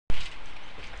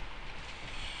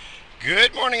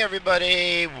Good morning,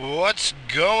 everybody. What's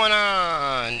going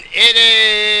on?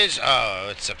 It's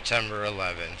September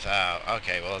 11th. Oh,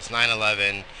 okay. Well, it's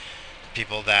 9/11.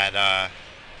 People that, uh,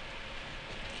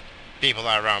 people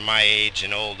that are around my age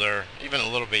and older, even a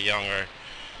little bit younger,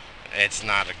 it's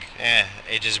not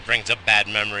it just brings up bad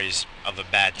memories of a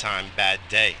bad time, bad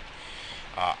day.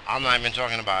 I'm not even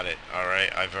talking about it. All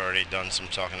right, I've already done some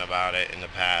talking about it in the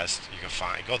past. You can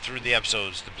go through the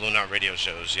episodes, the Blue Knot radio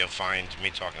shows. You'll find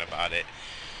me talking about it.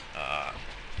 Uh,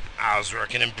 I was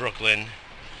working in Brooklyn.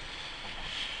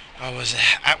 I was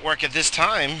at work at this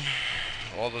time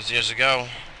all those years ago,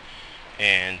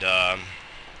 and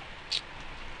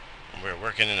we were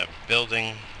working in a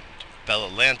building, Bell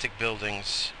Atlantic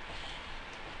buildings,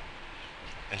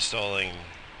 installing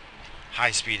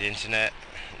high-speed internet.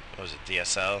 What was it,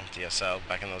 DSL? DSL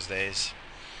back in those days.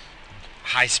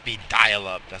 High-speed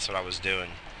dial-up. That's what I was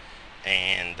doing,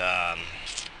 and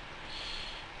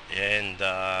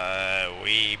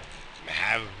we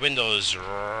have windows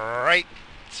right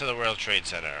to the World Trade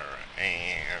Center.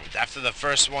 And after the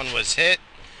first one was hit,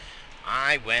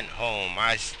 I went home.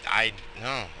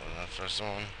 No, the first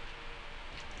one.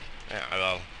 Yeah,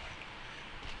 well,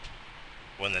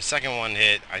 when the second one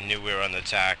hit, I knew we were on the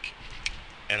attack,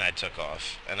 and I took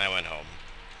off, and I went home.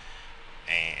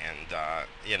 And,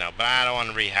 but I don't want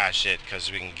to rehash it because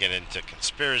we can get into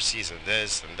conspiracies and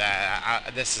this and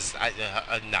that.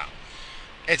 No.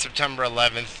 It's September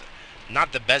 11th.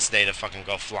 Not the best day to fucking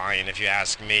go flying, if you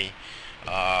ask me.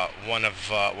 One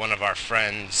of our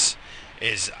friends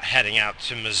is heading out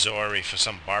to Missouri for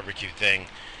some barbecue thing,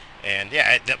 and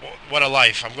yeah, what a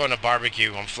life! I'm going to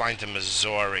barbecue. I'm flying to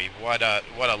Missouri. What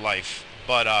a life!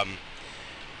 But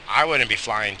I wouldn't be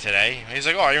flying today. He's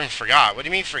like, oh, I even forgot. What do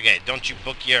you mean forget? Don't you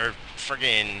book your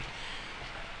friggin'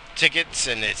 tickets?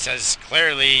 And it says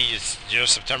clearly it's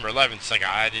September 11th. It's like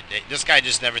this guy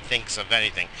just never thinks of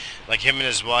anything. Like him and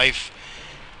his wife,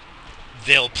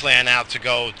 they'll plan out to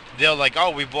go. They'll like,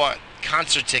 oh, we bought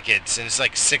concert tickets, and it's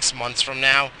like 6 months from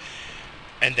now.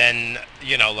 And then,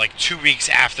 like 2 weeks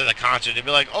after the concert, they'll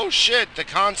be like, oh shit, the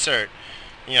concert.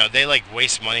 They like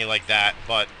waste money like that,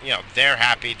 but they're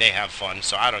happy, they have fun,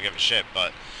 so I don't give a shit.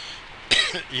 But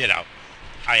you know,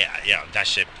 that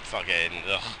shit fucking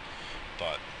ugh.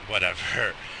 But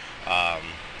whatever.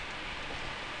 Um,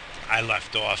 I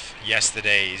left off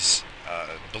yesterday's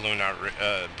Balloon Out.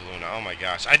 Balloon Out. Oh my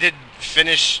gosh, I did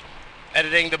finish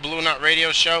editing the Blue Knot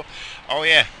Radio Show. Oh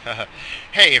yeah.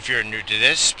 Hey, if you're new to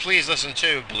this, please listen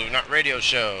to Blue Knot Radio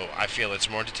Show. I feel it's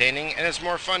more entertaining and it's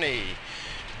more funny.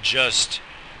 Just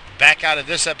back out of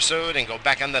this episode and go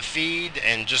back on the feed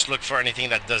and just look for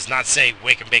anything that does not say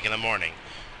Wake and Bake in the Morning.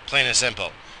 Plain and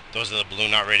simple. Those are the Blue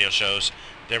Knot Radio shows.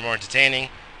 They're more entertaining.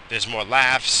 There's more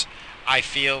laughs, I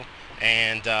feel.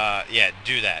 And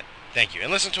do that. Thank you. And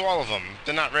listen to all of them.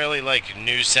 They're not really like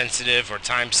news sensitive or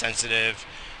time sensitive.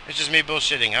 It's just me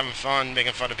bullshitting, having fun,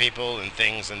 making fun of people and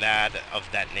things and that of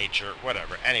that nature,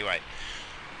 whatever. Anyway,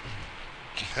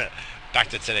 back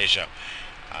to today's show.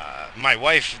 My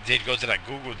wife did go to that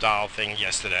Google Doll thing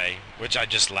yesterday, which I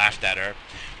just laughed at her.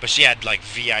 But she had like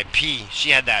VIP. She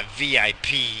had that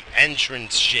VIP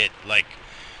entrance shit. Like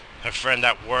her friend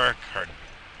at work,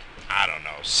 I don't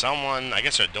know, someone, I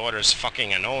guess her daughter's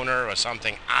fucking an owner or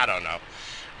something. I don't know.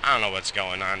 I don't know what's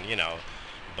going on.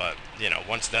 But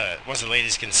once the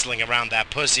ladies can sling around that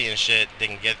pussy and shit, they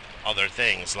can get other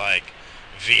things like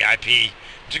VIP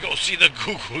to go see the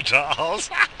Google Dolls.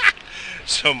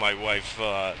 So my wife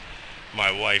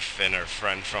and her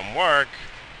friend from work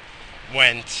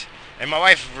went, and my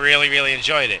wife really really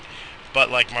enjoyed it. But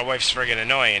like my wife's friggin'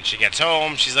 annoying, and she gets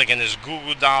home, she's like in this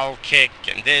Google Doll kick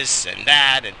and this and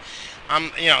that, and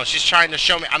she's trying to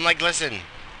show me. I'm like, listen,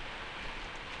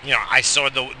 I saw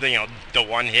the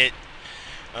one hit.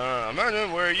 I'm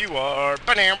running where you are.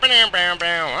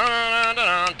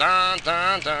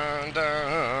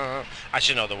 I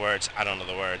should know the words. I don't know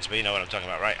the words, but you know what I'm talking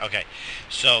about, right? Okay.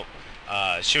 So,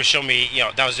 she was showing me,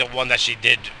 that was the one that she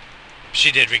did. She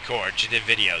did record. She did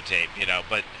videotape,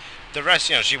 but the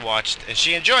rest, she watched and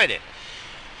she enjoyed it.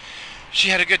 She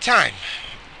had a good time.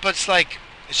 But it's like,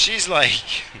 she's like,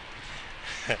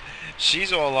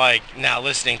 she's all like now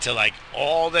listening to like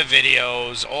all the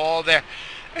videos, all their,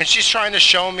 and she's trying to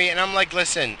show me, and I'm like,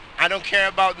 listen, I don't care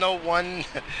about no one,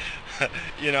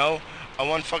 you know, a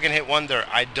one fucking hit wonder.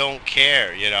 I don't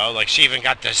care, Like she even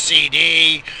got the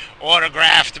CD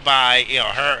autographed by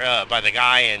her by the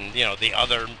guy and the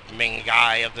other main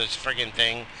guy of this friggin'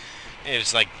 thing. It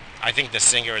was like I think the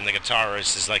singer and the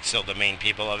guitarist is like still the main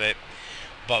people of it,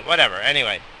 but whatever.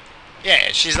 Anyway,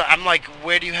 yeah, I'm like,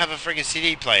 where do you have a friggin'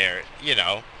 CD player?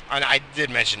 And I did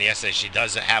mention yesterday she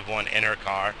does have one in her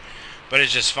car, But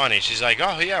it's just funny. She's like,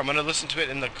 "Oh yeah, I'm gonna listen to it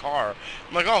in the car."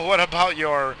 I'm like, "Oh, what about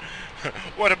your,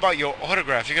 what about your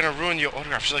autograph? You're gonna ruin your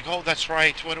autograph." She's like, "Oh, that's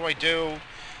right. What do I do?"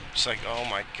 It's like, "Oh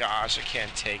my gosh, I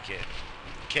can't take it.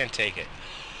 Can't take it."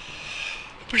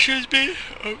 But she was being,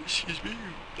 oh, excuse me.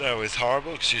 That was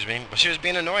horrible. Excuse me. But she was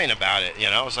being annoying about it.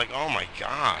 I was like, "Oh my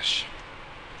gosh."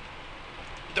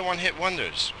 The one hit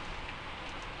wonders.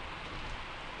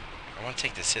 I want to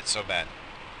take this hit so bad.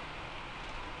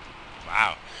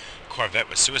 Wow. Corvette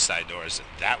with suicide doors.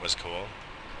 That was cool.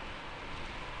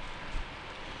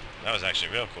 That was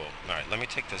actually real cool. Alright, let me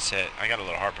take this hit. I got a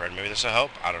little heartburn. Maybe this will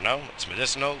help. I don't know. It's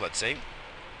medicinal. Let's see.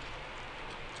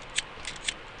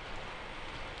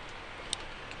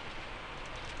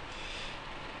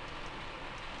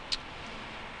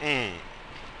 Mmm.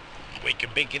 Wake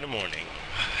and bake in the morning.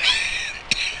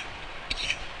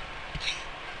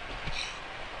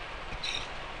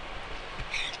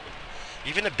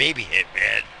 Even a baby hit,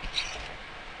 man.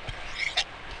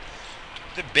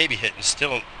 The baby hit and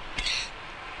still.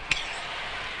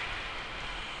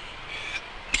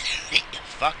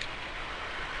 Fuck.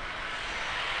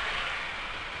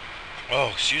 Oh,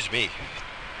 excuse me.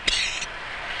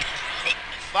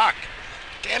 Fuck.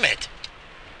 Damn it.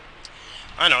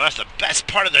 I know, that's the best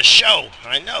part of the show.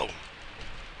 I know.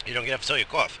 You don't get up until you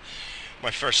cough. My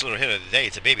first little hit of the day,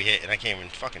 it's a baby hit, and I can't even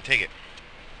fucking take it.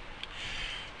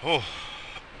 Oh.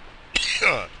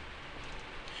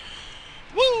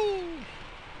 Woo!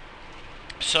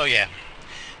 So, yeah.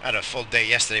 I had a full day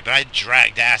yesterday, but I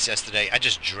dragged ass yesterday. I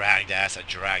just dragged ass. I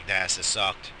dragged ass. It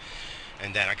sucked.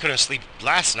 And then I couldn't sleep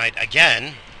last night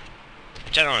again,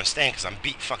 which I don't understand because I'm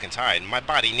beat fucking tired. My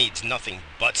body needs nothing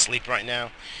but sleep right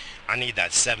now. I need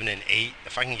that 7 and 8.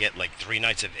 If I can get like 3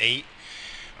 nights of 8,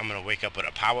 I'm gonna wake up with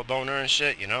a power boner and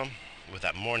shit, with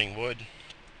that morning wood.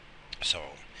 So,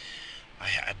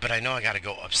 but I know I gotta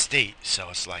go upstate, so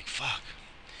it's like fuck.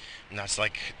 And that's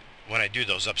like when I do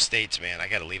those upstates, man. I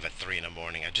gotta leave at 3 in the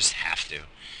morning. I just have to.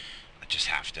 I just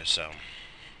have to. So,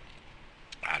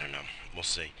 I don't know. We'll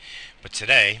see. But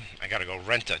today I gotta go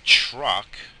rent a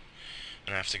truck,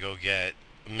 and I have to go get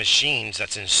machines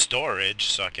that's in storage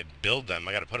so I could build them.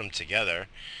 I gotta put them together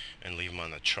and leave them on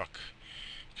the truck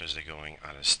because they're going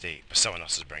out of state. But someone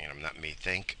else is bringing them, not me.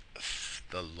 Thank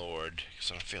the Lord, because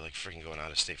I don't feel like freaking going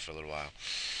out of state for a little while.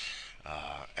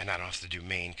 And I don't have to do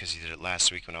Maine because he did it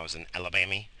last week when I was in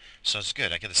Alabama. So it's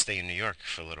good. I get to stay in New York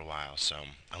for a little while. So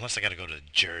unless I got to go to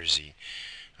Jersey,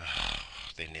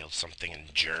 they nailed something in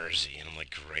Jersey, and I'm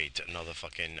like, great, another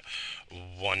fucking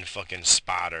one fucking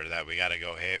spotter that we got to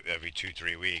go hit every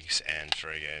 2-3 weeks, and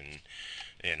friggin',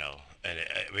 and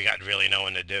we got really no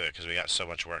one to do it because we got so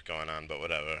much work going on. But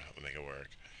whatever, we'll make it work.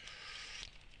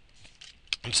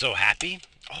 I'm so happy.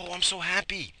 Oh, I'm so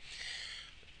happy.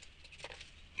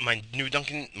 My new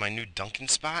Dunkin'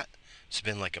 spot. It's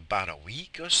been like about a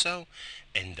week or so,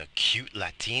 and the cute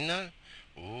Latina.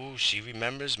 Ooh, she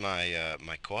remembers my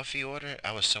coffee order.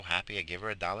 I was so happy. I gave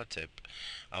her $1 tip.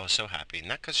 I was so happy.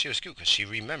 Not because she was cute, because she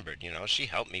remembered. She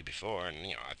helped me before, and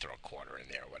I throw a quarter in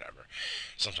there or whatever.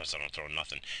 Sometimes I don't throw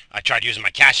nothing. I tried using my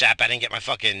Cash App. I didn't get my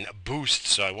fucking boost,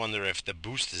 so I wonder if the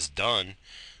boost is done.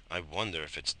 I wonder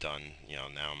if it's done.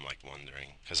 Now I'm like wondering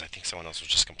because I think someone else was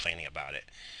just complaining about it.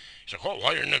 She's like, "Oh,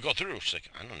 why didn't it go through?" She's like,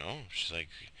 "I don't know." She's like,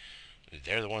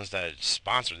 "They're the ones that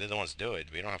sponsor. They're the ones that do it.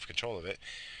 We don't have control of it."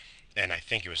 And I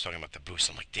think he was talking about the boost.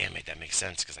 I'm like, damn it, that makes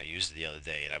sense because I used it the other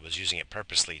day and I was using it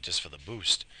purposely just for the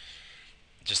boost,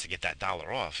 just to get that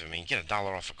dollar off. I mean, get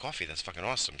 $1 off of coffee. That's fucking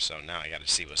awesome. So now I got to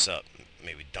see what's up.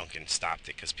 Maybe Dunkin' stopped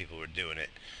it because people were doing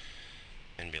it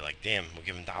and be like, damn, we're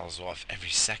giving dollars off every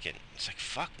second. It's like,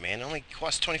 fuck, man. It only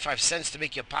costs 25 cents to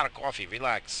make you a pot of coffee.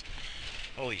 Relax.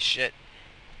 Holy shit.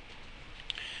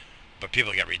 But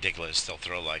people get ridiculous. They'll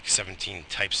throw like 17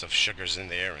 types of sugars in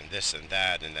there and this and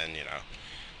that, and then,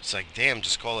 it's like, damn,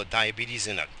 just call it diabetes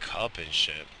in a cup and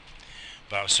shit.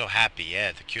 But I was so happy.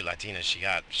 Yeah, the cute Latina, she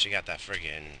got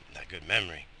that good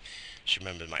memory. She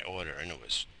remembered my order and it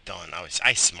was done.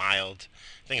 I smiled.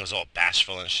 I think it was all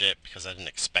bashful and shit because I didn't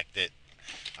expect it.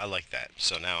 I like that.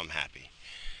 So now I'm happy.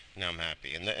 Now I'm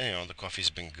happy, and the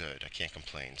coffee's been good. I can't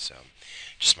complain. So,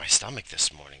 just my stomach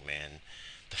this morning, man.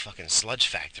 The fucking sludge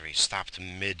factory stopped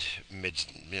mid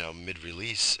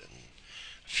release, and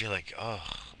I feel like, oh,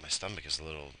 my stomach is a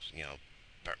little,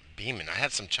 beaming. I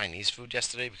had some Chinese food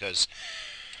yesterday because,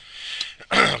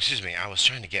 excuse me, I was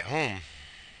trying to get home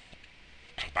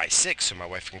by 6 so my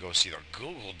wife can go see the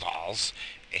Google Dolls,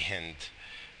 and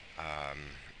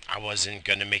I wasn't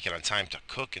gonna make it on time to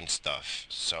cook and stuff,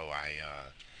 so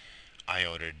I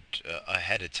ordered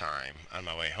ahead of time on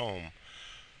my way home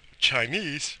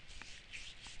Chinese.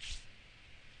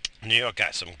 New York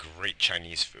got some great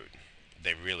Chinese food.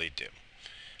 They really do.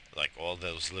 Like all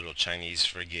those little Chinese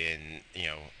friggin',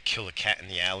 kill a cat in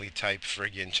the alley type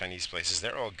friggin' Chinese places,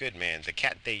 they're all good, man. The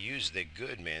cat they use, they're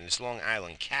good, man. This Long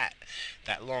Island cat,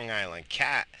 that Long Island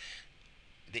cat,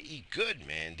 they eat good,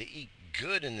 man. They eat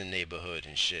good in the neighborhood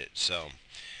and shit. So,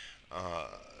 uh,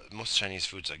 most Chinese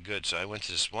foods are good. So I went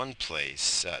to this one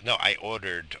place. No, I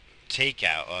ordered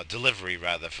takeout, delivery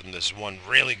rather, from this one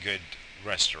really good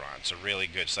restaurant. It's a really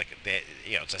good. It's like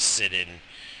it's a sit-in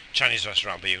Chinese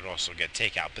restaurant, but you can also get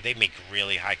takeout. But they make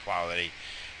really high quality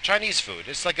Chinese food.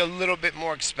 It's like a little bit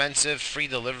more expensive, free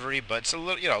delivery, but it's a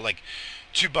little, like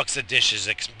 $2 a dish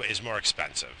is more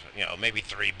expensive. Maybe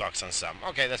 $3 on some.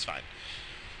 Okay, that's fine.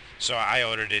 So I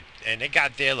ordered it, and it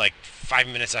got there like 5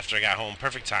 minutes after I got home.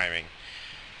 Perfect timing.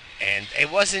 And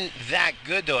it wasn't that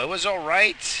good though. It was all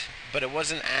right, but it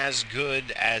wasn't as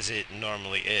good as it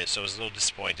normally is. So I was a little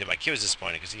disappointed. My kid was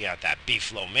disappointed because he got that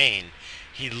beef lo mein.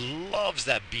 He loves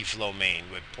that beef lo mein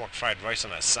with pork fried rice on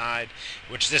the side,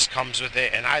 which this comes with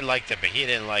it. And I liked it, but he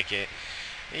didn't like it.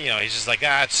 He's just like,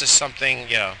 it's just something.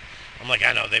 I'm like,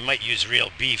 I know they might use real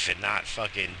beef and not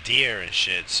fucking deer and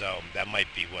shit. So that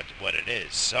might be what it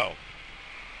is. So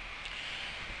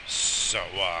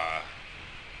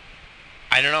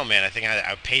I don't know, man. I think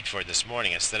I paid for it this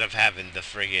morning instead of having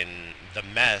the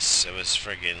mess. It was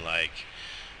friggin' like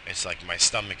it's like my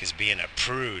stomach is being a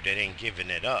prude. It ain't giving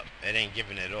it up. It ain't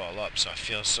giving it all up. So I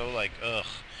feel so like ugh.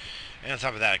 And on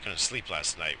top of that, I couldn't sleep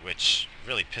last night, which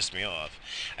really pissed me off.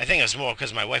 I think it was more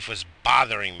because my wife was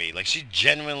bothering me. Like she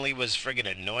genuinely was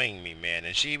friggin' annoying me, man.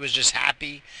 And she was just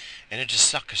happy, and it just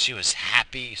sucked because she was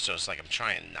happy. So it's like I'm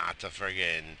trying not to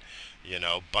friggin',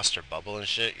 bust her bubble and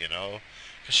shit.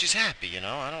 Cause she's happy.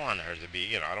 I don't want her to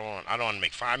be, I don't want to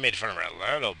make fun. I made fun of her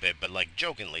a little bit, but like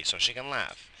jokingly, so she can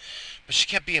laugh. But she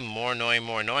kept being more annoying,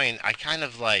 more annoying. I kind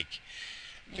of like,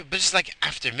 but it's like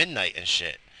after midnight and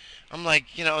shit. I'm like,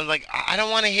 like I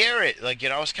don't want to hear it. Like,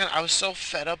 I was so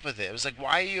fed up with it. It was like,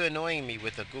 why are you annoying me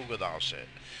with the Google Doll shit?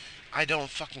 I don't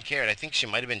fucking care. And I think she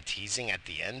might have been teasing at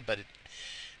the end, but it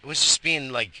was just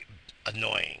being like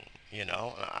annoying.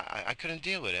 I couldn't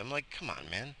deal with it. I'm like, come on,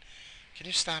 man, can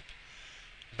you stop?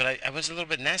 But I was a little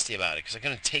bit nasty about it because I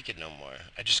couldn't take it no more.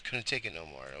 I just couldn't take it no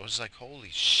more. It was like, holy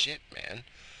shit, man.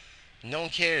 No one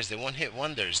cares. They one hit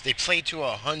wonders. They play to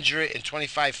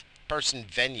 125 person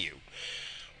venue.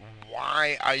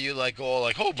 Why are you like all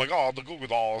like, oh my god, the Google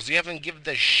Dolls? You haven't given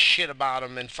the shit about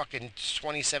them in fucking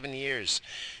 27 years.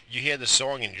 You hear the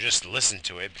song and you just listen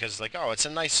to it because like, oh, it's a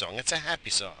nice song. It's a happy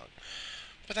song.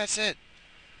 But that's it.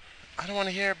 I don't want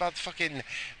to hear about fucking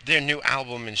their new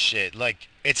album and shit. Like,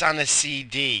 it's on a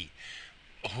CD.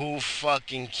 Who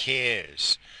fucking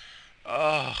cares?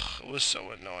 Ugh, it was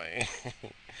so annoying.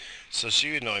 So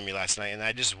she annoyed me last night, and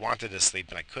I just wanted to sleep,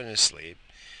 and I couldn't sleep.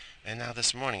 And now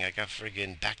this morning, I got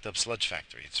friggin' backed up Sludge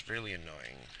Factory. It's really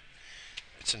annoying.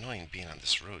 It's annoying being on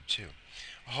this road, too.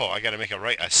 Oh, I gotta make a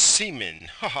right. A Seaman.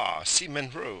 Haha,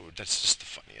 Seaman Road. That's just the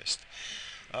funniest.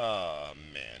 Oh,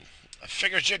 man. I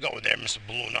figured you're going there, Mr.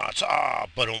 Balloon Arts. Ah,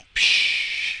 but don't.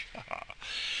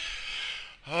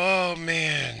 Oh,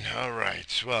 man. All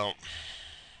right. Well,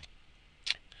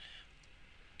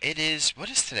 it is. What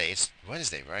is today? It's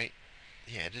Wednesday, right?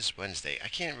 Yeah, it is Wednesday. I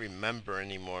can't remember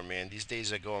anymore, man. These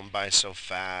days are going by so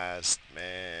fast,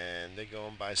 man. They're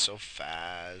going by so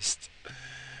fast.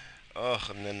 Ugh,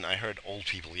 and then I heard old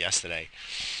people yesterday.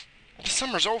 The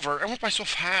summer's over. It went by so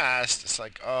fast. It's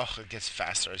like, ugh, it gets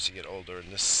faster as you get older,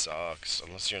 and this sucks.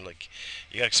 Unless you're like,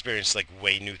 you gotta experience like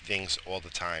way new things all the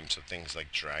time, so things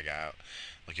like drag out.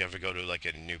 Like you ever go to like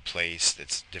a new place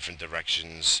that's different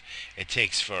directions, it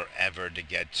takes forever to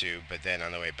get to, but then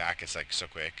on the way back it's like so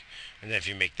quick. And then if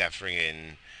you make that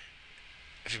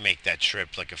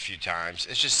trip like a few times,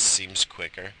 it just seems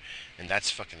quicker. And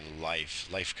that's fucking life.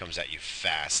 Life comes at you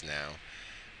fast now.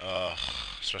 Ugh,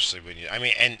 especially when you. I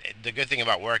mean, and the good thing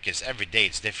about work is every day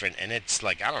it's different, and it's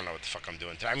like I don't know what the fuck I'm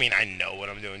doing today. I mean, I know what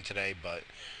I'm doing today, but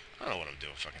I don't know what I'm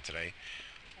doing fucking today.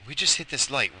 We just hit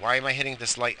this light. Why am I hitting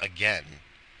this light again?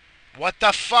 What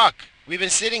the fuck? We've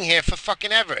been sitting here for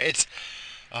fucking ever. It's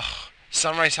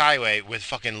Sunrise Highway with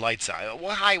fucking lights on.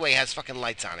 What highway has fucking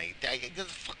lights on it? Get the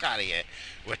fuck out of here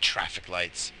with traffic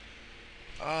lights.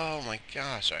 Oh my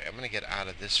gosh! Alright, I'm gonna get out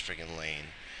of this friggin' lane.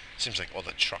 Seems like all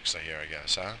the trucks are here, I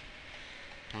guess, huh?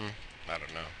 I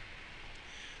don't know.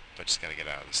 But just gotta get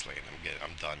out of this lane.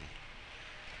 I'm done.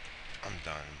 I'm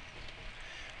done.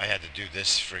 I had to do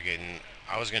this friggin'.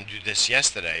 I was gonna do this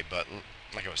yesterday, but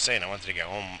like I was saying, I wanted to get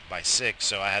home by 6,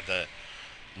 so I had to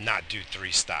not do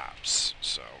 3 stops.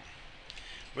 So,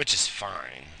 which is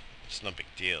fine. It's no big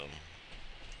deal.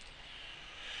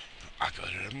 I'll go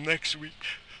to them next week.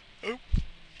 Oh.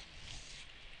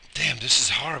 Damn, this is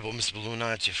horrible, Miss Balloon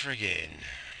Knots. You're friggin'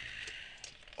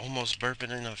 almost burping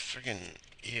in the friggin'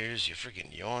 ears. You're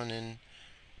friggin' yawning.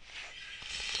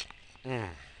 Let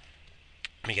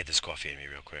me get this coffee in me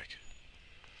real quick.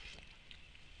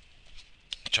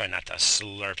 Try not to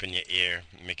slurp in your ear,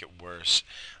 make it worse.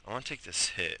 I want to take this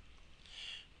hit.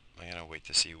 I'm gonna wait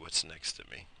to see what's next to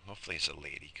me. Hopefully it's a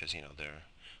lady, because, they're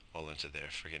all into their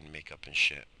friggin' makeup and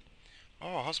shit.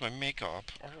 Oh, how's my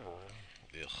makeup? Oh,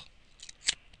 ugh.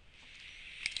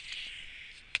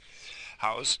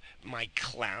 How's my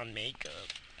clown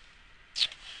makeup?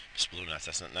 It's blue nuts,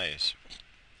 that's not nice.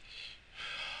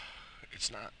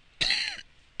 It's not.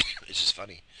 It's just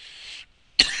funny.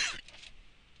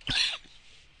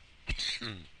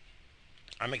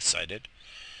 I'm excited.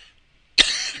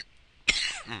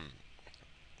 And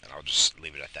I'll just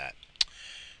leave it at that.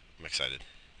 I'm excited.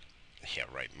 Yeah,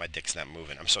 right. My dick's not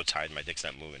moving. I'm so tired, my dick's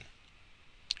not moving.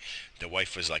 The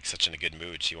wife was like such in a good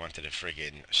mood. She wanted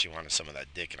some of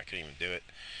that dick, and I couldn't even do it.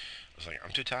 I was like,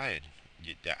 I'm too tired.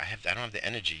 I don't have the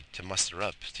energy to muster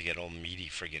up to get all meaty,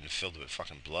 friggin' filled with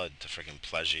fucking blood to friggin'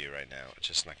 pleasure you right now. It's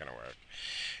just not gonna work.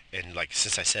 And like,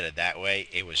 since I said it that way,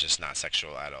 it was just not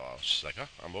sexual at all. She's like, oh,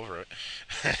 I'm over it.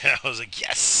 I was like,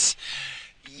 yes,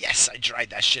 yes, I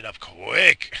dried that shit up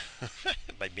quick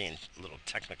by being a little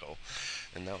technical.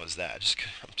 And that was that.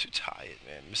 I'm too tired,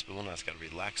 man. Miss Balloon's got to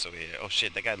relax over here. Oh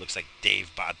shit, that guy looks like Dave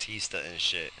Bautista and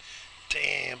shit.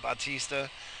 Damn,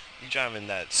 Bautista, you driving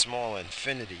that small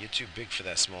Infinity? You're too big for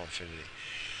that small Infinity.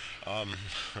 Um,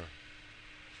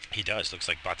 he does. Looks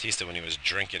like Bautista when he was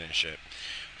drinking and shit.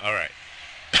 All right.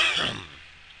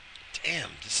 Damn,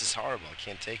 this is horrible. I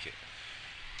can't take it.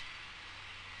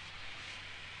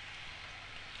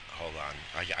 Hold on.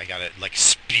 I gotta like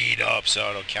speed up so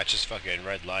I don't catch this fucking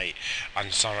red light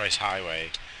on Sunrise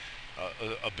Highway.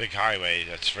 A big highway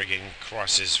that's friggin'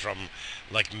 crosses from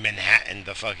like Manhattan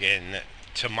to fucking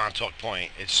to Montauk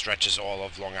Point. It stretches all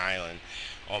of Long Island,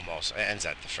 almost. It ends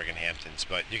at the friggin' Hamptons,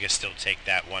 but you can still take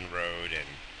that one road and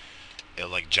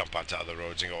it'll like jump onto other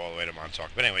roads and go all the way to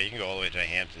Montauk. But anyway, you can go all the way to the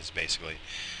Hamptons basically.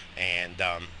 And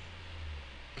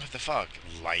what the fuck?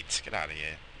 Lights, get out of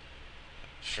here.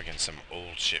 Friggin' some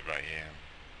old shit right here.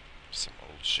 Some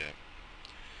old shit.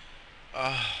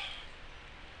 Uh,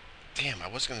 Damn, I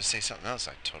was gonna say something else.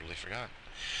 I totally forgot.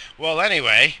 Well,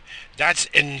 anyway, that's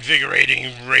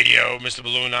invigorating radio, Mr.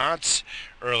 Balloon Knots.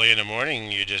 Early in the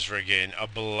morning, you just friggin' a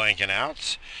blanking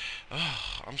out.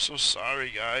 Oh, I'm so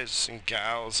sorry, guys and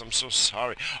gals. I'm so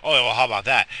sorry. Oh, well, how about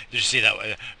that? Did you see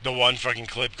that? The one fucking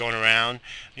clip going around?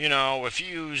 If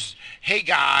you use, hey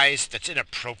guys, that's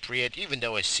inappropriate, even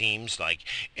though it seems like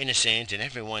innocent and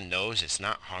everyone knows it's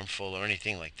not harmful or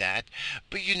anything like that.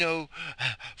 But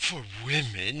for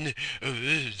women.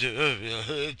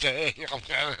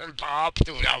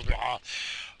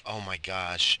 Oh my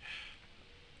gosh.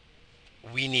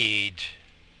 We need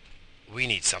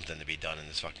something to be done in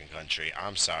this fucking country.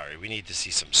 I'm sorry. We need to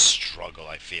see some struggle,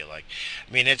 I feel like.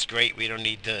 I mean, it's great. We don't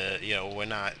need to, we're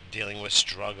not dealing with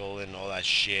struggle and all that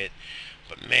shit.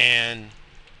 But man,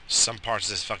 some parts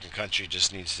of this fucking country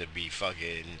just needs to be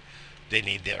fucking, they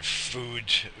need their food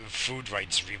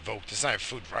rights revoked. It's not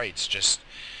food rights, just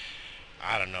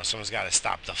I don't know, someone's got to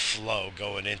stop the flow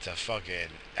going into fucking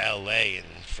LA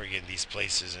and friggin' these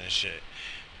places and shit.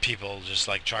 People just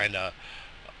like trying to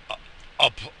uh,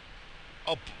 up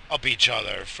up up each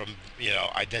other from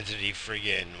identity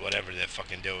friggin' whatever they're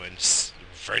fucking doing.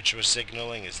 Virtuous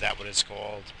signaling, is that what it's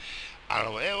called? I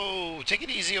don't know. Oh, take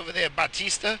it easy over there,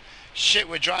 Batista. Shit,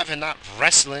 we're driving, not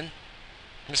wrestling.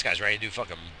 This guy's ready to do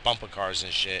fucking bumper cars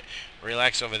and shit.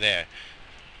 Relax over there.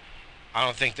 I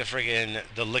don't think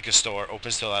the liquor store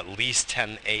opens till at least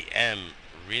 10 a.m.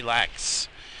 Relax.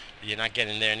 You're not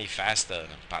getting there any faster,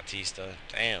 Batista.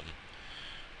 Damn.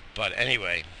 But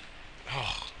anyway,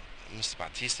 oh, Mr.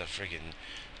 Batista friggin'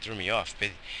 threw me off.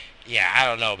 But yeah, I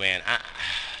don't know, man.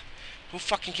 Who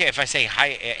fucking cares if I say hi?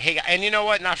 Hey, and you know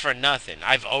what? Not for nothing.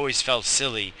 I've always felt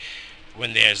silly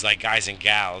when there's like guys and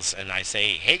gals, and I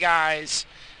say, "Hey guys,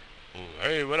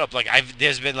 hey, what up?" Like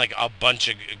there's been like a bunch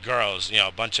of girls,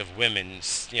 a bunch of women,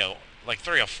 like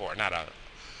three or four, not a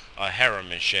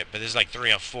harem and shit, but there's like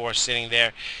three or four sitting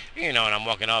there, and I'm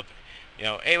walking up,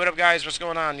 hey, what up, guys? What's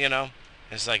going on?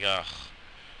 It's like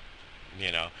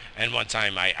and one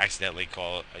time I accidentally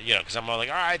call, because I'm all like,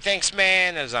 all right, thanks,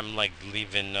 man, as I'm like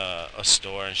leaving a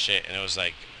store and shit, and it was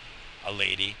like a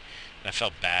lady, and I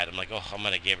felt bad. I'm like, oh, I'm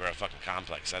gonna give her a fucking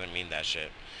complex. I didn't mean that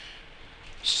shit.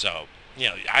 So,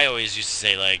 I always used to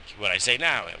say like what I say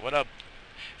now. What up?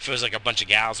 If it was like a bunch of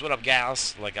gals, what up,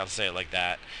 gals? Like I'll say it like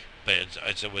that. But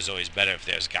it was always better if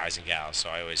there's guys and gals, so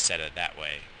I always said it that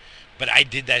way. But I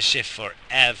did that shit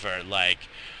forever. Like,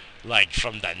 like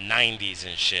from the 90s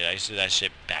and shit. I used to do that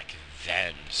shit back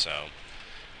then, so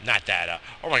not that.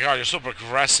 Oh my god, you're so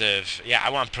progressive. Yeah, I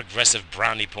want progressive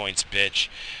brownie points, bitch.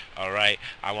 All right,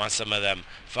 I want some of them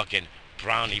fucking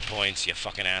brownie points, you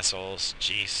fucking assholes.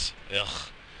 Jeez, ugh,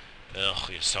 ugh,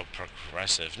 you're so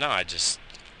progressive. No, just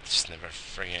never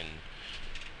friggin',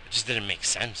 it just didn't make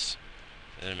sense.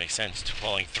 It didn't make sense.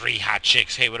 Calling three hot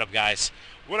chicks, hey, what up, guys?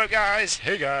 What up, guys?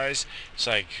 Hey, guys. It's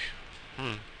like,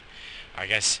 hmm. I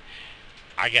guess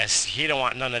I guess he don't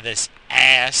want none of this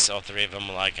ass. All three of them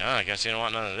are like, I guess he don't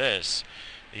want none of this.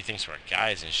 He thinks we're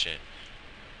guys and shit.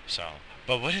 So,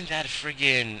 but wouldn't that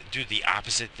friggin' do the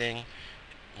opposite thing?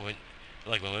 When,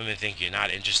 like when women think you're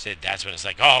not interested, that's when it's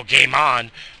like, oh, game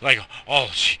on. Like, oh,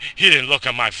 he didn't look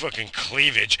at my fucking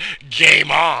cleavage. Game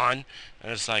on.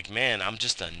 And it's like, man, I'm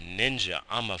just a ninja.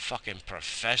 I'm a fucking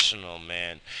professional,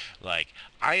 man. Like,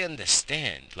 I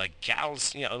understand. Like,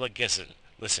 gals, like,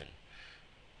 listen,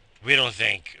 we don't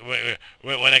think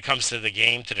when it comes to the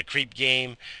game, to the creep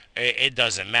game, it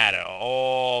doesn't matter.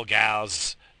 All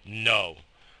gals know,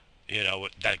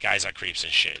 that guys are creeps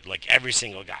and shit. Like every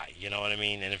single guy, you know what I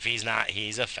mean? And if he's not,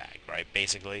 he's a fag, right?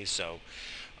 Basically. So,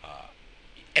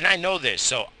 and I know this,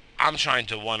 so I'm trying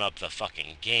to one up the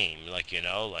fucking game, like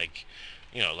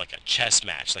like a chess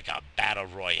match, like a battle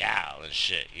royale and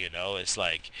shit. It's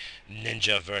like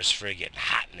ninja versus friggin'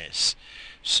 hotness.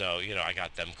 So I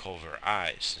got them covert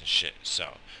eyes and shit.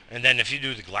 So, and then if you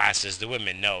do the glasses, the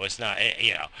women know it's not.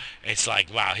 It's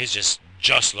like, wow, he's just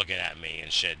looking at me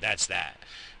and shit. That's that.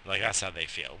 Like that's how they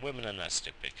feel. Women are not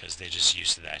stupid because they're just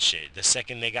used to that shit. The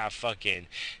second they got fucking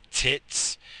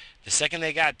tits, the second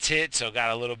they got tits or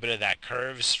got a little bit of that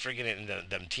curves, friggin' in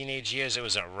them teenage years, it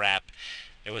was a wrap.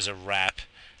 It was a wrap.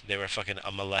 They were fucking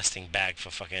a molesting bag for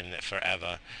fucking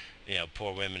forever.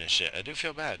 Poor women and shit. I do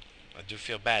feel bad. I do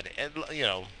feel bad, and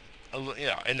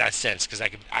in that sense, because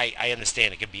I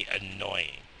understand it can be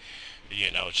annoying.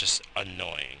 It's just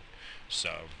annoying.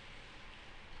 So,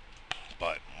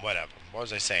 but whatever. What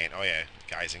was I saying? Oh yeah,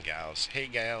 guys and gals. Hey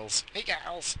gals. Hey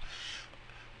gals.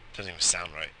 Doesn't even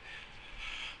sound right.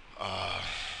 Uh,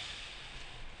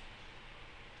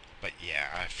 but yeah,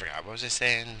 I forgot. What was I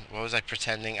saying? What was I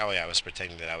pretending? Oh yeah, I was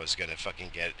pretending that I was gonna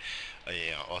fucking get,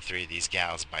 all three of these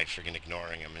gals by freaking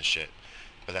ignoring them and shit.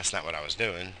 But that's not what I was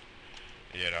doing.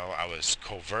 I was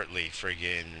covertly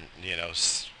friggin',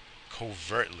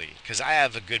 covertly, because I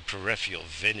have a good peripheral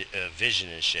vision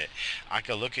and shit. I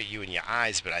could look at you in your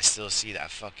eyes, but I still see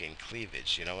that fucking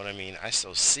cleavage. You know what I mean? I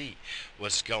still see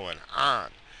what's going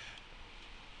on.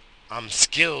 I'm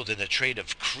skilled in the trade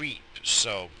of creep,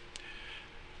 so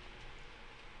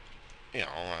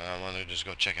I want to just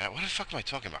go check it out. What the fuck am I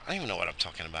talking about? I don't even know what I'm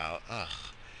talking about. Ugh,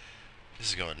 this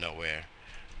is going nowhere.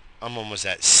 I'm almost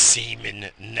at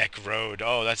Seaman Neck Road.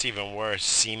 Oh, that's even worse.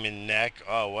 Seaman Neck.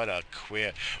 Oh, what a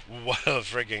queer. What a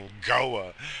friggin'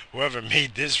 goer. Whoever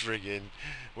named this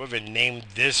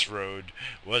road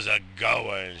was a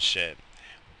goer and shit.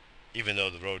 Even though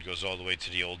the road goes all the way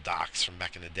to the old docks from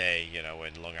back in the day,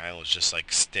 when Long Island was just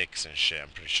like sticks and shit. I'm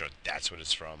pretty sure that's what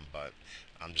it's from, but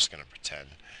I'm just gonna pretend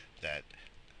that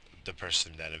the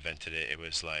person that invented it, it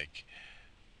was like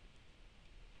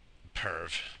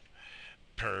perv.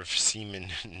 Perv semen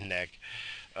neck.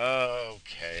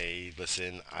 Okay,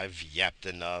 listen, I've yapped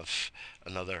enough.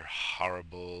 Another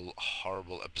horrible,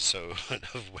 horrible episode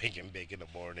of Wake and Bake in the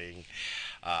Morning.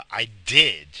 I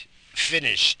did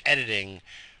finish editing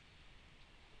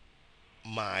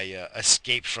my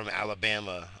Escape from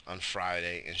Alabama on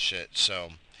Friday and shit. So,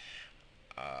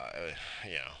 uh,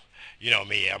 you know,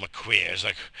 me, I'm a queer. It's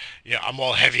like, I'm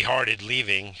all heavy-hearted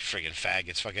leaving. Friggin'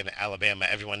 faggots, fucking Alabama.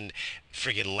 Everyone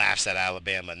friggin' laughs at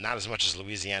Alabama. Not as much as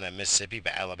Louisiana and Mississippi,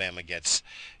 but Alabama gets,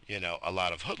 a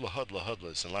lot of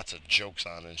hoodlas and lots of jokes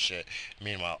on and shit.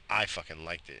 Meanwhile, I fucking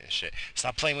liked it and shit.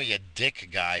 Stop playing with your dick,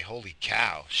 guy. Holy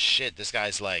cow. Shit, this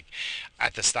guy's like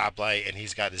at the stoplight and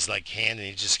he's got his like hand and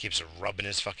he just keeps rubbing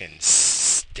his fucking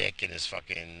stick in his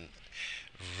fucking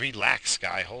relax,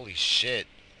 guy. Holy shit.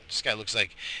 This guy looks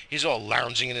like he's all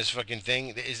lounging in his fucking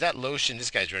thing. Is that lotion?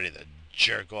 This guy's ready to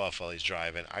jerk off while he's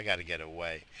driving. I gotta get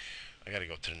away. I gotta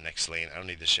go to the next lane. I don't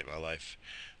need this shit in my life.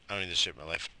 I don't need this shit in my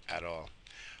life at all.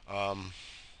 Um,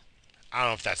 I don't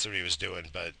know if that's what he was doing,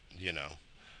 but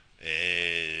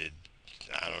it,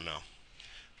 I don't know.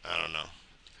 I don't know.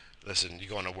 Listen, you're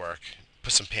going to work.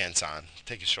 Put some pants on.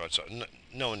 Take your shorts off.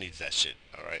 No one needs that shit.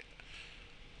 All right.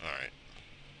 All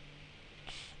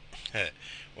right.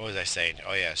 What was I saying?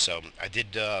 Oh yeah. So I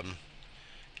did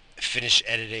finish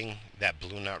editing that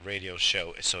Blue Knot Radio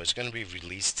show, so it's going to be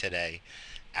released today.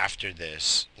 After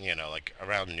this, like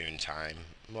around noontime.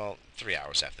 Well, 3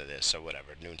 hours after this, so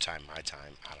whatever. Noontime, my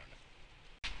time. I don't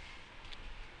know.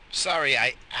 Sorry,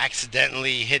 I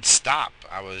accidentally hit stop.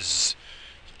 I was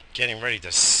getting ready to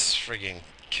friggin'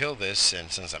 kill this,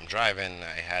 and since I'm driving,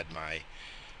 I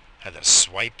had to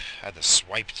swipe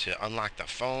to unlock the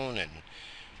phone and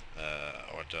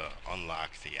or to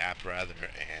unlock the app rather,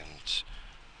 and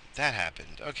that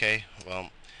happened. Okay,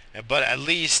 well, but at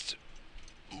least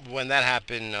when that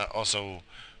happened, also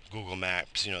Google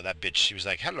Maps, that bitch, she was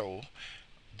like, "Hello,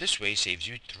 this way saves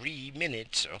you 3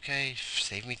 minutes." Okay,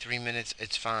 save me 3 minutes.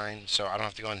 It's fine. So I don't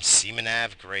have to go on Seaman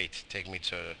Ave. Great. Take me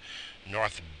to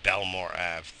North Belmore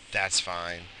Ave. That's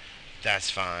fine. That's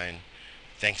fine.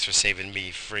 Thanks for saving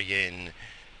me friggin'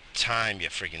 time, you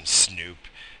friggin' snoop.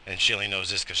 And she only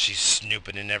knows this because she's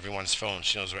snooping in everyone's phone.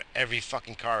 She knows where every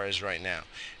fucking car is right now.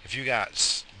 If you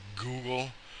got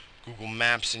Google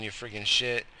Maps in your friggin'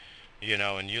 shit,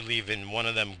 and you're leaving one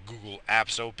of them Google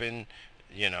apps open,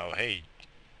 hey,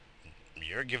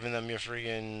 you're giving them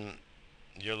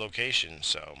your location.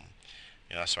 So,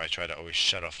 that's why I try to always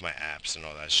shut off my apps and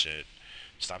all that shit.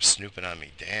 Stop snooping on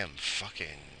me. Damn.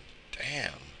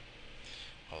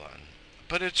 Hold on.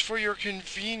 But it's for your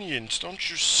convenience, don't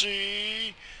you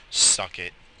see? Suck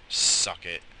it. Suck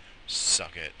it.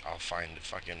 Suck it. I'll find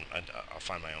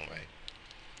my own way.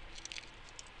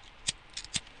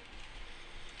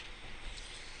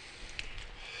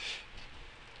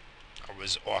 I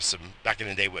was awesome back in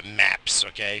the day with maps,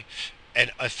 okay?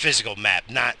 And a physical map,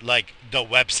 not like the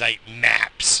website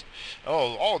maps.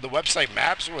 Oh, the website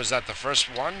maps, was that the first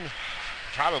one?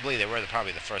 Probably they were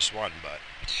probably the first one, but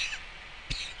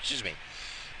excuse me.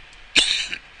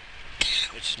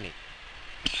 Excuse me.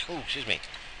 Oh, excuse me.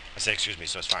 I said excuse me,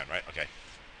 so it's fine, right? Okay.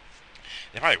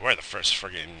 They probably were the first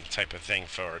friggin' type of thing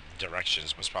for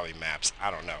directions, was probably maps. I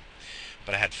don't know.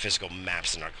 But I had physical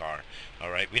maps in our car.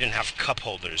 All right, we didn't have cup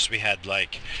holders. We had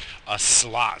like a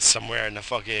slot somewhere in the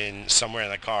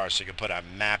car, so you could put a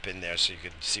map in there, so you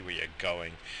could see where you're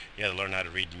going. You had to learn how to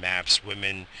read maps.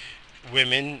 Women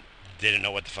didn't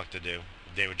know what the fuck to do.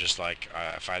 They were just like,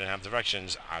 if I didn't have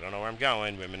directions, I don't know where I'm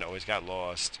going. Women always got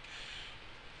lost.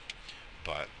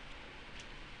 But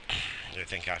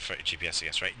thank God for GPS, I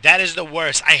guess, right? That is the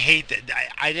worst. I hate that.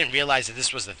 I didn't realize that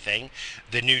this was the thing.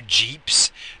 The new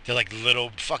Jeeps, they're like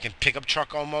little fucking pickup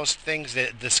truck almost things.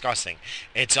 They're disgusting.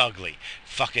 It's ugly.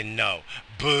 Fucking no.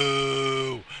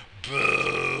 Boo.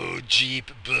 Boo.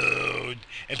 Jeep. Boo.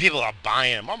 And people are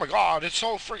buying them. Oh my God, it's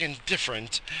so freaking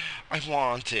different. I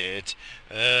want it.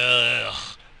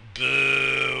 Ugh.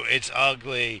 Boo. It's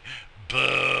ugly.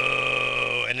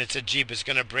 Boo. And it's a Jeep. It's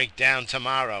going to break down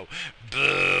tomorrow.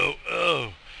 Boo.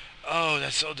 Oh. Oh,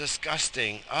 that's so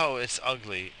disgusting. Oh, it's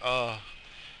ugly. Oh.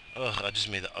 Ugh, I just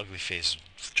made the ugly face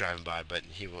driving by, but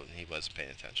he wasn't paying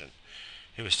attention.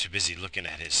 He was too busy looking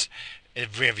at his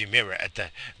rearview mirror at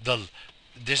the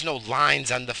there's no lines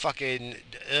on the fucking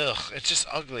ugh, it's just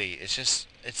ugly. It's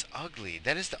ugly.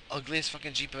 That is the ugliest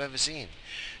fucking Jeep I've ever seen.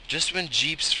 Just when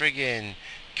Jeeps friggin'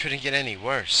 couldn't get any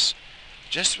worse.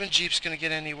 Just when Jeep's gonna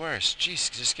get any worse. Jeez,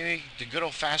 just give me the good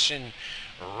old fashioned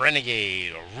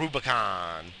Renegade or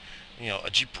Rubicon. A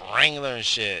Jeep Wrangler and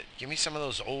shit. Give me some of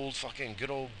those old fucking good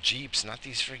old Jeeps, not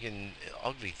these friggin'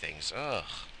 ugly things. Ugh.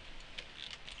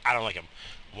 I don't like them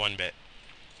one bit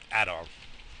at all.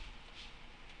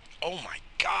 Oh my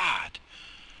god.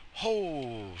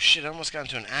 Oh shit, I almost got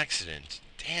into an accident.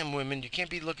 Damn, women, you can't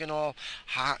be looking all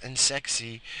hot and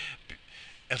sexy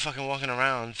and fucking walking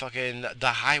around fucking the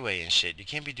highway and shit. You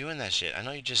can't be doing that shit. I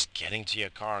know you're just getting to your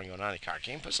car and going out of your car.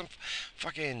 Can you put some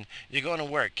fucking, you're going to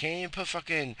work. Can you put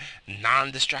fucking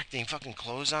non-distracting fucking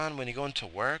clothes on when you're going to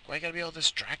work? Why you gotta be all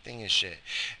distracting and shit?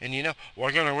 And well,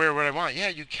 I'm gonna wear what I want. Yeah,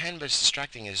 you can, but it's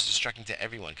distracting. It's distracting to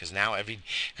everyone because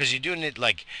because you're doing it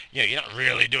like, you're not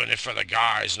really doing it for the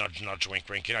guys, not wink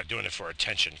wink. You're not doing it for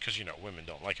attention because, women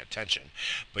don't like attention.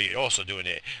 But you're also doing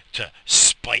it to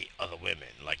spite other women.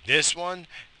 Like this one,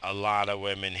 a lot of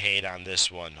women hate on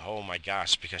this one. Oh my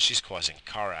gosh, because she's causing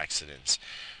car accidents.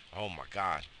 Oh my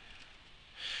god.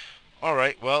 All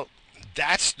right, well,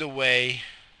 that's the way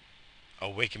a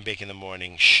wake and bake in the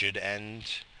morning should end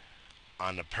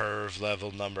on the perv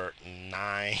level number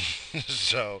 9.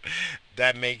 So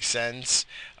that makes sense.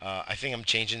 I think I'm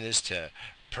changing this to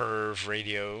perv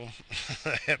radio.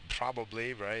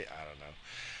 Probably, right? I don't know.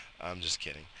 I'm just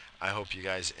kidding. I hope you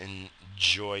guys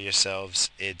enjoy yourselves.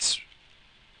 It's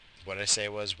what I say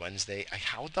was Wednesday.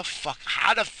 How the fuck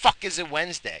is it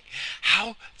Wednesday?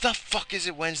 How the fuck is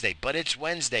it Wednesday? But it's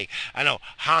Wednesday. I know,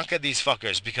 honk at these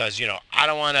fuckers because, I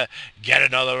don't want to get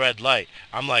another red light.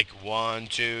 I'm like, one,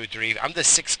 two, three. I'm the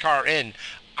sixth car in.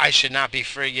 I should not be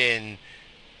friggin'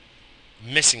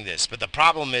 missing this. But the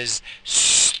problem is,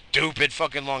 stupid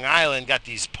fucking Long Island got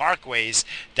these parkways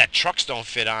that trucks don't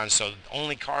fit on, so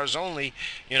only cars only,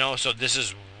 so this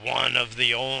is one of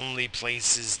the only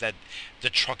places that the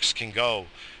trucks can go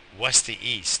west to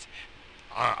east.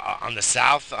 On the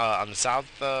south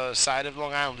side of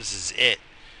Long Island, this is it.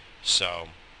 So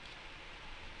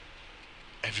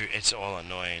it's all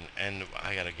annoying, and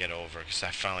I gotta get over because I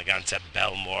finally got into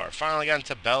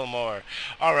Belmore.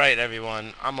 All right,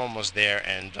 everyone, I'm almost there,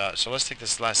 and so let's take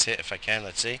this last hit if I can.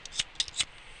 Let's see.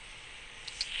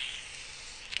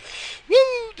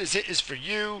 Woo! This hit is for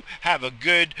you. Have a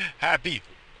good, happy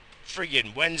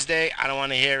friggin' Wednesday. I don't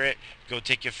want to hear it. Go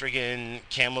take your friggin'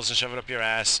 camels and shove it up your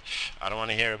ass. I don't want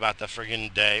to hear about the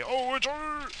friggin' day. Oh, it's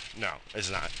no,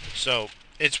 it's not. So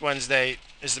it's Wednesday.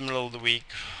 It's the middle of the week.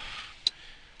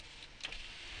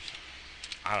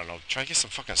 I don't know. Try to get some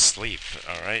fucking sleep.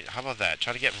 All right. How about that?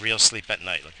 Try to get real sleep at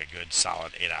night, like a good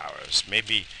solid 8 hours.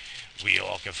 Maybe we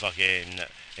all can fucking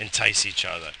entice each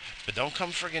other. But don't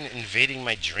come friggin' invading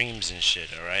my dreams and shit,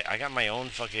 alright? I got my own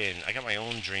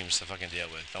dreams to fucking deal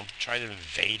with. Don't try to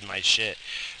invade my shit.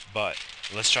 But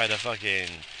let's try to fucking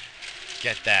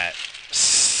get that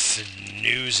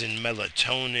snooze and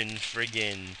melatonin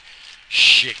friggin'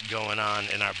 shit going on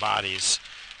in our bodies.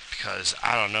 Because,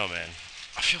 I don't know, man.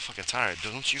 I feel fucking tired.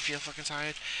 Don't you feel fucking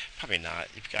tired? Probably not.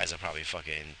 You guys are probably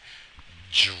fucking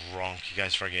drunk. You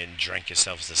guys fucking drank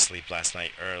yourselves to sleep last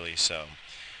night early, so,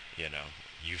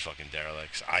 you fucking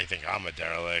derelicts. I think I'm a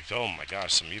derelict. Oh my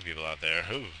gosh, some of you people out there,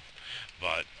 who?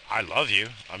 But I love you.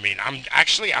 I mean, I'm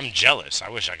jealous. I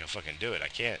wish I could fucking do it. I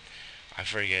can't. I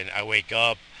wake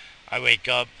up. I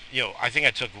think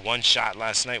I took one shot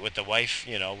last night with the wife,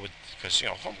 because,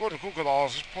 I'm going to Google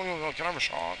Dolls. Can I have a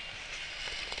shot?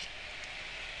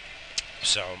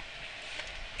 So,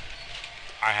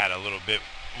 I had a little bit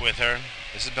with her.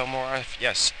 Is it Belmore?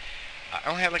 Yes. I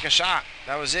only had like a shot.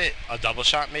 That was it. A double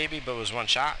shot maybe, but it was one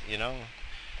shot,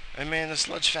 And man, the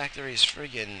sludge factory is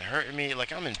friggin' hurting me.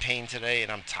 Like, I'm in pain today,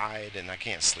 and I'm tired, and I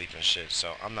can't sleep and shit,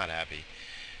 so I'm not happy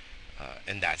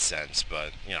in that sense.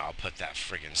 But, I'll put that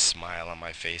friggin' smile on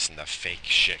my face and the fake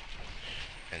shit,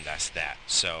 and that's that.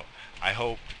 So, I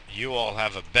hope you all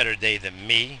have a better day than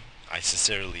me. I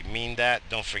sincerely mean that.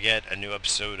 Don't forget, a new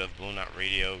episode of Blue Knot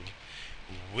Radio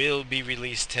will be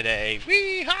released today.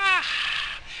 Wee-ha!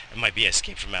 It might be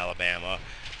Escape from Alabama,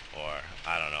 or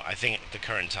I don't know. I think the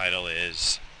current title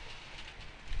is,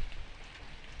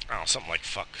 I don't know,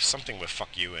 something with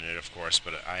fuck you in it, of course,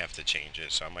 but I have to change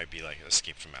it, so it might be like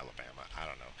Escape from Alabama. I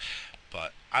don't know.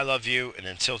 But I love you, and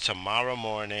until tomorrow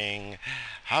morning,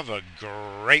 have a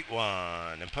great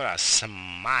one, and put a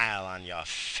smile on your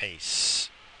face.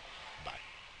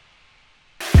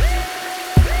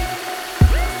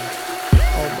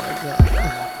 Oh my God.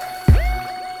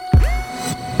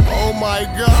 Oh my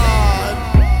God.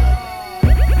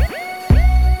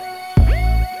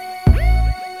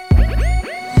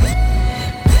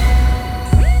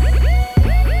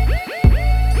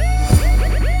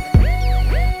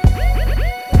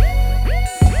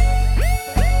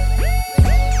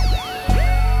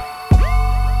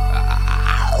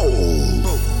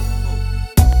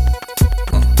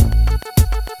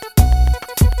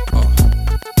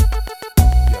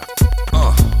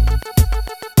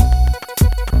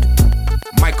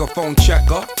 Microphone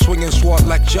checker, swinging sword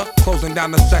lecture, closing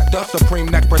down the sector, supreme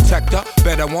neck protector.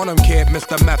 Better want him, kid,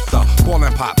 Mr. Mepsa.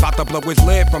 Ballin' pop, bout to blow his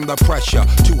lid from the pressure.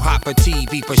 Too hot for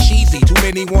TV, for cheesy. Too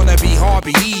many wanna be hard,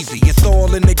 be easy. It's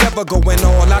all in together, going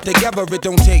all out together. It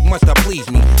don't take much to please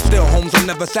me. Still, homes are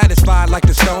never satisfied like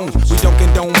the Stones. We don't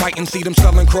condone biting, see them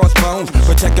selling crossbones.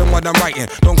 Protecting what I'm writing,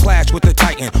 don't clash with the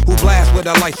Titan who blast with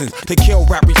a license to kill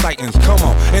rap recitants. Come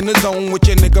on, in the zone with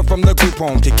your nigga from the group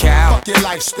home to Cal. Fuck your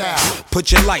lifestyle.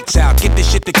 Put your lights out, get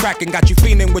this shit to crackin', got you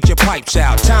feeling with your pipes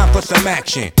out. Time for some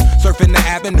action. Surfing the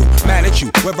avenue, mad at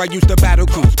you. Where I used to battle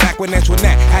cruise, back when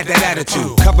Antoinette had that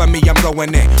attitude. Cover me, I'm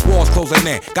going in. Walls closing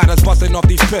in. Got us busting off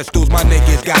these pistols. My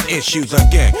niggas got issues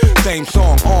again. Same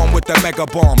song, armed with the mega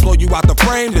bomb. Blow you out the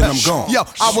frame, then I'm gone. Yo,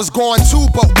 I was going too,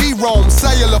 but we roam.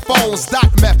 Cellular phones, dot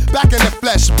meth, back in the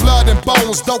flesh, blood and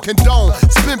bones, don't condone.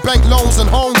 Spin bank loans and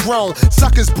homegrown.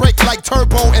 Suckers break like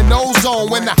turbo and ozone.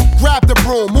 When I grab the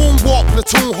broom, moonwalk,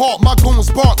 platoon hawk, my goons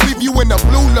bark, leave you in the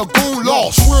blue lagoon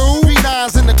lost. True.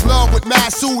 B9's in the club with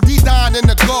Masood, D9 in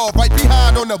the glove, right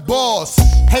behind on the boss.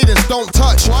 Haters don't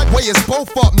touch, way is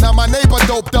both up. Now my neighbor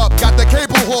doped up, got the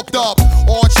cable hooked up.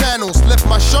 All channels, lift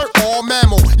my shirt, all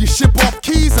mammal. You ship off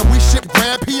keys and we ship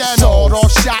grand piano. Sawed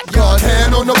off shotgun,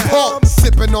 hand on the pump,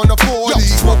 sipping on the 40,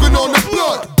 smoking on the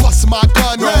blood. Bust my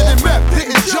gun, ran and meth,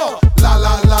 didn't jump. La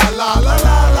la la la la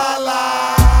la la la.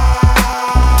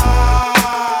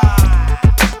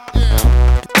 Yeah,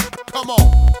 come on.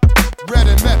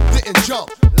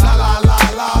 La la la.